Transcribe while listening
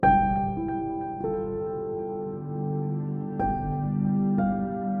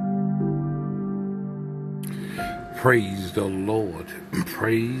Praise the Lord.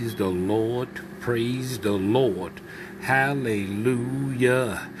 Praise the Lord. Praise the Lord.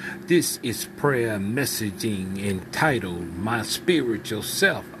 Hallelujah. This is prayer messaging entitled, My Spiritual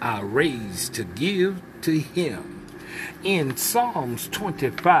Self I Raise to Give to Him. In Psalms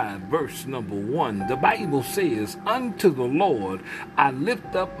 25, verse number 1, the Bible says, Unto the Lord I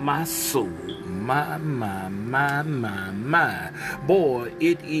lift up my soul. My. Boy,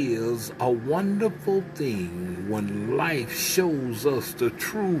 it is a wonderful thing when life shows us the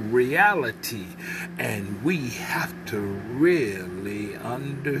true reality and we have to really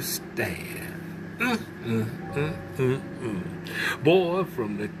understand. Boy,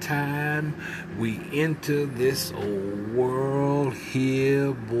 from the time we enter this old world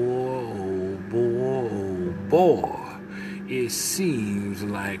here, boy, it seems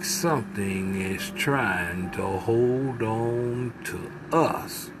like something is trying to hold on to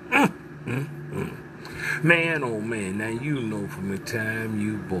us. Man, oh man, now you know from the time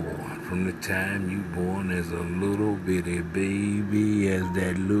you born as a little bitty baby, as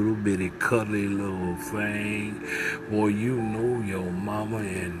that little bitty cuddly little thing, boy, you know your mama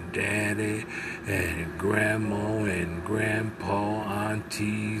and daddy and grandma and grandpa,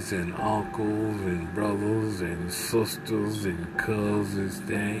 aunties and uncles and brothers and sisters and cousins,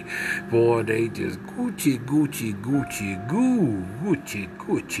 boy, they just Gucci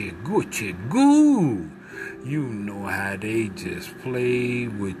goo. You know how they just play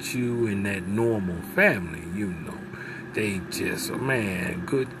with you in that normal family, you know. They just, man,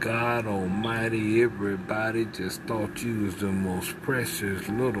 good God Almighty, everybody just thought you was the most precious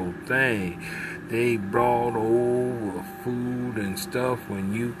little thing. They brought over food and stuff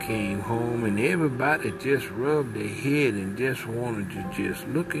when you came home, and everybody just rubbed their head and just wanted to just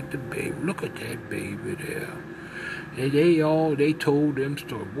look at the baby, look at that baby there. And they told them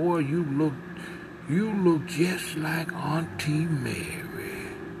story. Boy, you look just like Auntie Mary.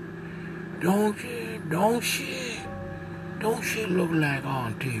 Don't she look like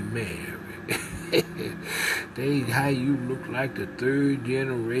Auntie Mary? How you look like the third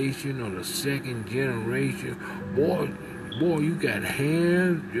generation or the second generation. Boy, you got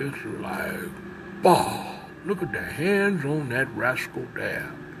hands just like, boy, look at the hands on that rascal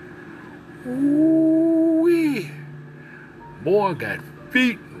there. Ooh-wee. Boy got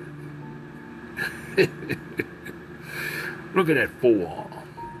feet. Look at that forearm.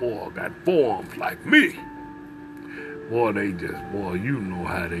 Boy, got forearms like me. Boy, you know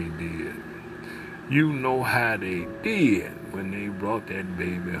how they did. You know how they did when they brought that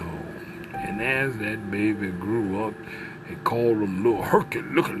baby home. And as that baby grew up, they called him Little Herky.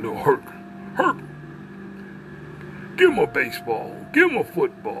 Look at Little Herc. Herc. Give him a baseball. Give him a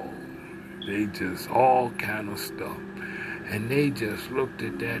football. They just all kind of stuff. And they just looked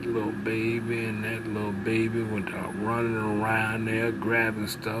at that little baby, and that little baby went running around there, grabbing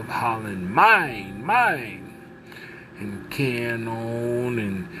stuff, hollering, mine, and carrying on,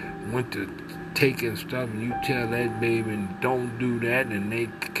 and went to taking stuff, and you tell that baby, don't do that, and they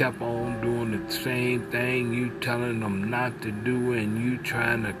kept on doing the same thing you telling them not to do, and you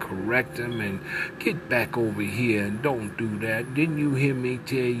trying to correct them, and get back over here, and don't do that. Didn't you hear me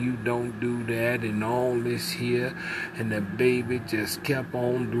tell you don't do that, and all this here? And the baby just kept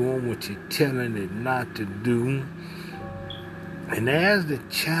on doing what you're telling it not to do. And as the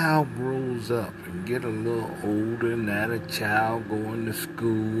child grows up and get a little older, now the child going to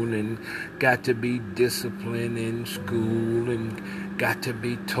school and got to be disciplined in school and got to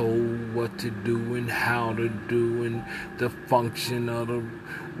be told what to do and how to do and the function of the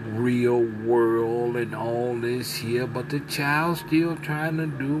real world and all this here, but the child's still trying to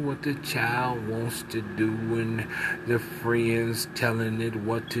do what the child wants to do, and the friends telling it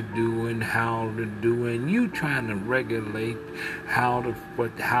what to do and how to do, and you trying to regulate how to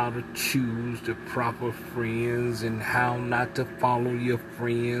choose the proper friends and how not to follow your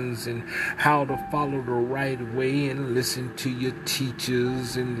friends and how to follow the right way and listen to your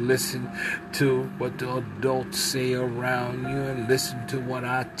teachers and listen to what the adults say around you and listen to what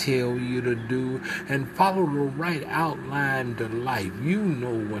I tell you to do and follow the right outline to life. You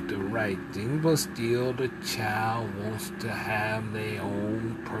know what the right thing, but still the child wants to have their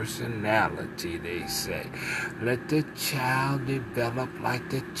own personality, they say. Let the child develop like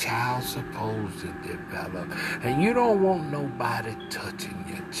the child's supposed to develop. And you don't want nobody touching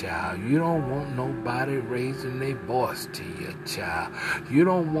your child. You don't want nobody raising their voice to your child. You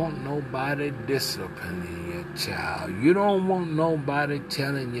don't want nobody disciplining your child. You don't want nobody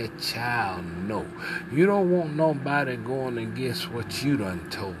telling your child no. You don't want nobody going against what you done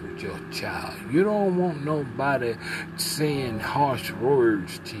told your child. You don't want nobody saying harsh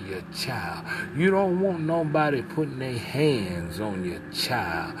words to your child. You don't want nobody putting their hands on your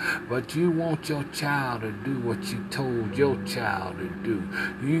child. But you want your child to do what you told your child to do.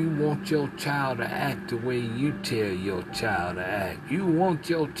 You want your child to act the way you tell your child to act. You want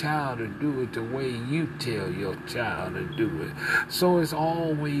your child to do it the way you tell your child to do it. So it's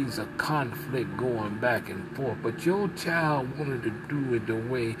always a conflict going back and forth. But your child wanted to do it the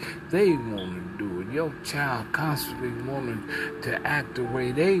way they want to do it. Your child constantly wanted to act the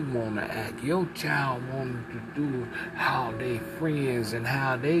way they want to act. Your child wanted to do how they friends and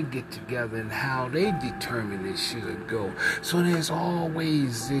how they get together and how they determine it should go. So there's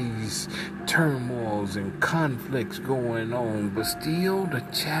always these turmoils and conflicts going on, but still the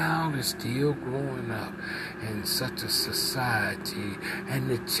child is still growing up in such a society, and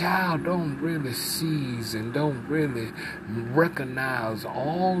the child don't really seize and don't really recognize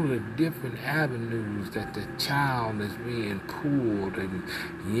all the different avenues that the child is being pulled and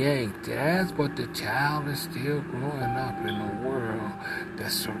yanked as, but the child is still growing up in a world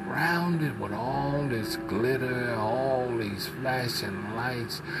that's surrounded with all this glitter, all these flashing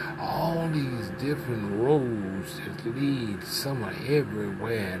lights, all these different roads that lead somewhere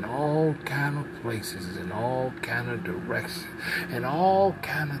everywhere in all kind of places and all kind of directions and all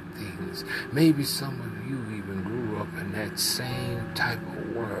kind of things. Maybe some of you even grew up in that same type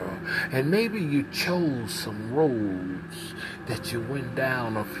of world, and maybe you chose some roads that you went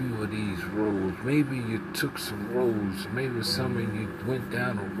down a few of these roads. Maybe you took some roads. Maybe some of you went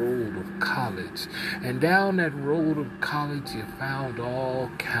down a road of college, and down that road of college you found all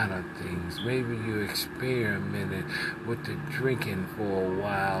kind of things. Maybe you experimented with the drinking for a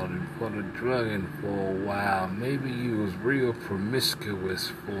while and for the drugging for a while. Maybe you was real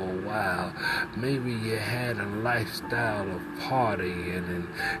promiscuous for a while. Maybe you had a lifestyle of partying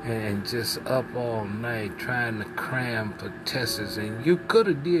and just up all night trying to cram for tests, and you could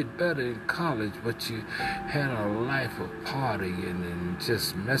have did better in college, but you had a life of partying and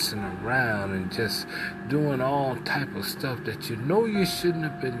just messing around and just doing all type of stuff that you know you shouldn't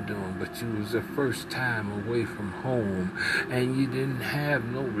have been doing, but you was the first time away from home and you didn't have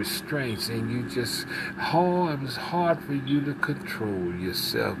no restraints, and you just it was hard for you to control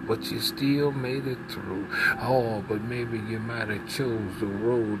yourself, but you still made it through. Oh, but maybe you might have chose the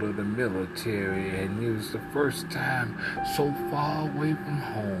road of the military, and it was the first time so far away from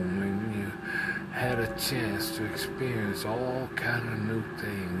home, and you had a chance to experience all kind of new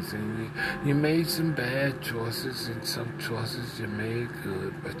things, and you made some bad choices, and some choices you made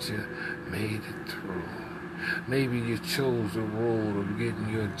good, but you made it through. Maybe you chose the road of getting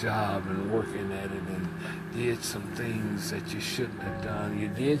your job and working at it and did some things that you shouldn't have done. You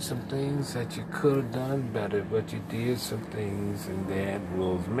did some things that you could have done better, but you did some things in bad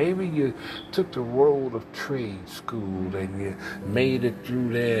rules. Maybe you took the road of trade school and you made it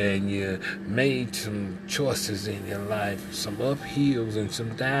through there, and you made some choices in your life, some up hills and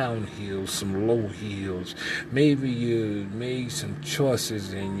some down hills, some low hills. Maybe you made some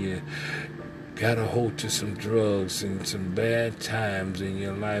choices and you got a hold to some drugs and some bad times in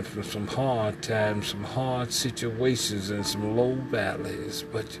your life, and some hard times, some hard situations, and some low valleys.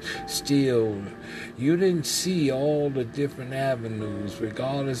 But still, you didn't see all the different avenues,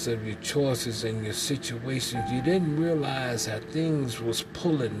 regardless of your choices and your situations. You didn't realize how things was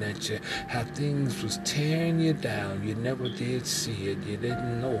pulling at you, how things was tearing you down. You never did see it. You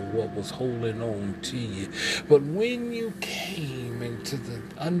didn't know what was holding on to you. But when you came into the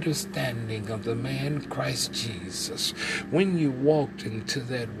understanding of the man Christ Jesus, when you walked into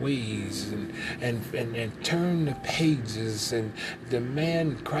that ways and turned the pages, and the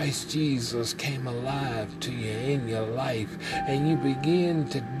man Christ Jesus came alive to you in your life, and you begin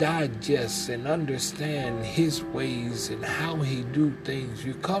to digest and understand his ways and how he do things,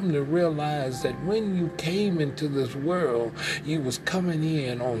 you come to realize that when you came into this world, you was coming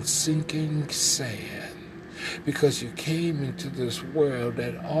in on sinking sand. Because you came into this world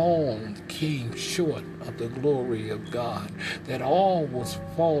that all came short of the glory of God, that all was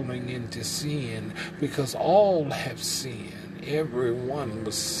falling into sin, because all have sinned. Everyone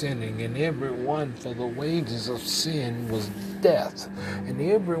was sinning, and everyone, for the wages of sin was death, and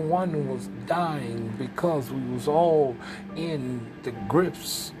everyone was dying because we was all in the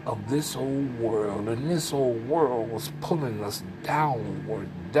grips of this old world, and this old world was pulling us downward,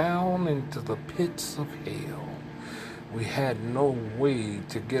 down into the pits of hell. We had no way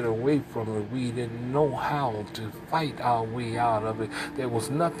to get away from it. We didn't know how to fight our way out of it. There was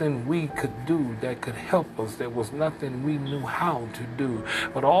nothing we could do that could help us. There was nothing we knew how to do.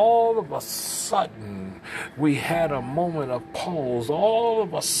 But all of a sudden, we had a moment of pause. All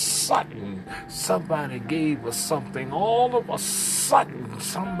of a sudden, somebody gave us something. All of a sudden,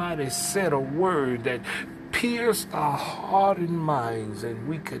 somebody said a word that pierced our heart and minds, and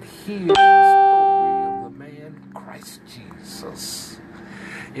we could hear the story of the man Christ Jesus.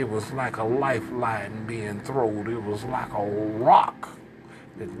 It was like a lifeline being thrown. It was like a rock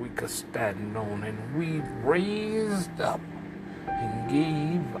that we could stand on, and we raised up and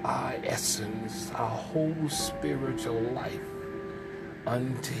gave our essence, our whole spiritual life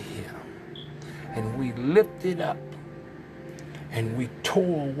unto him. And we lifted up and we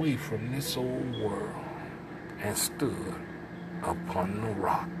tore away from this old world and stood upon the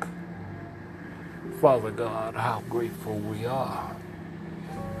rock. Father God, how grateful we are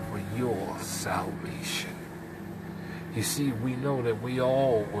for your salvation. You see, we know that we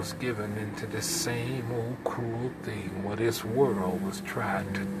all was given into the same old cruel thing where this world was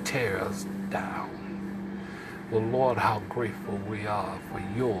trying to tear us down. Well, Lord, how grateful we are for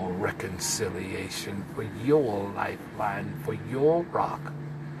your reconciliation, for your lifeline, for your rock.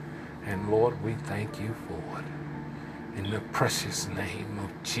 And Lord, we thank you for it. In the precious name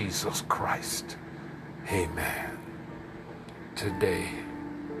of Jesus Christ. Amen. Today,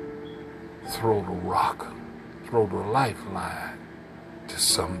 throw the rock, throw the lifeline to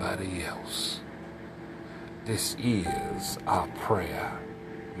somebody else. This is our prayer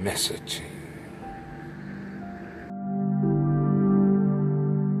messaging.